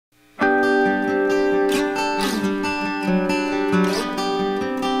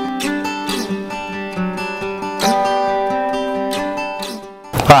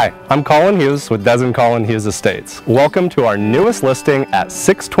Hi, I'm Colin Hughes with Des & Colin Hughes Estates. Welcome to our newest listing at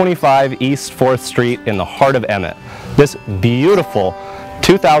 625 East 4th Street in the heart of Emmett. This beautiful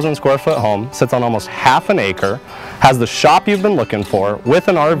 2,000 square foot home sits on almost half an acre, has the shop you've been looking for with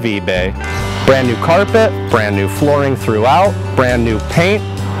an RV bay, brand new carpet, brand new flooring throughout, brand new paint,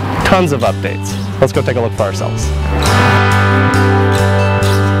 tons of updates. Let's go take a look for ourselves.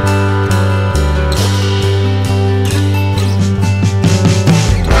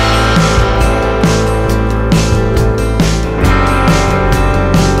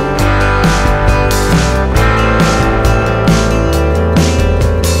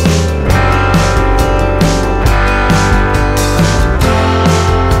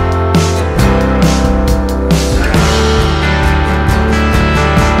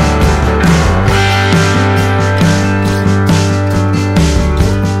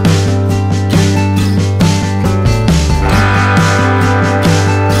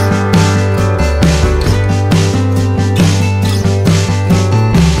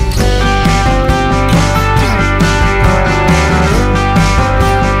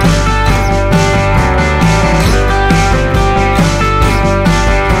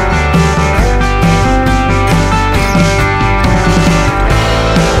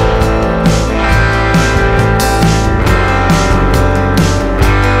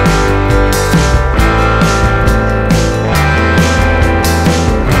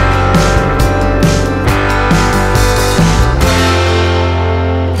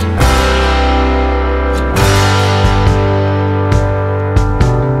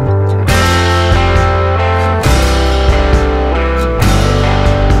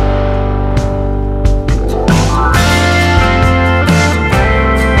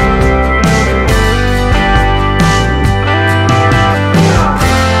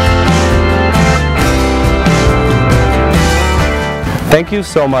 Thank you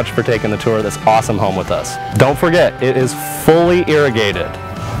so much for taking the tour of this awesome home with us. Don't forget, it is fully irrigated.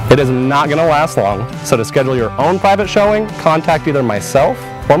 It is not going to last long, so to schedule your own private showing, contact either myself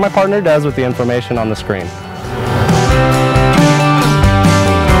or my partner Des with the information on the screen.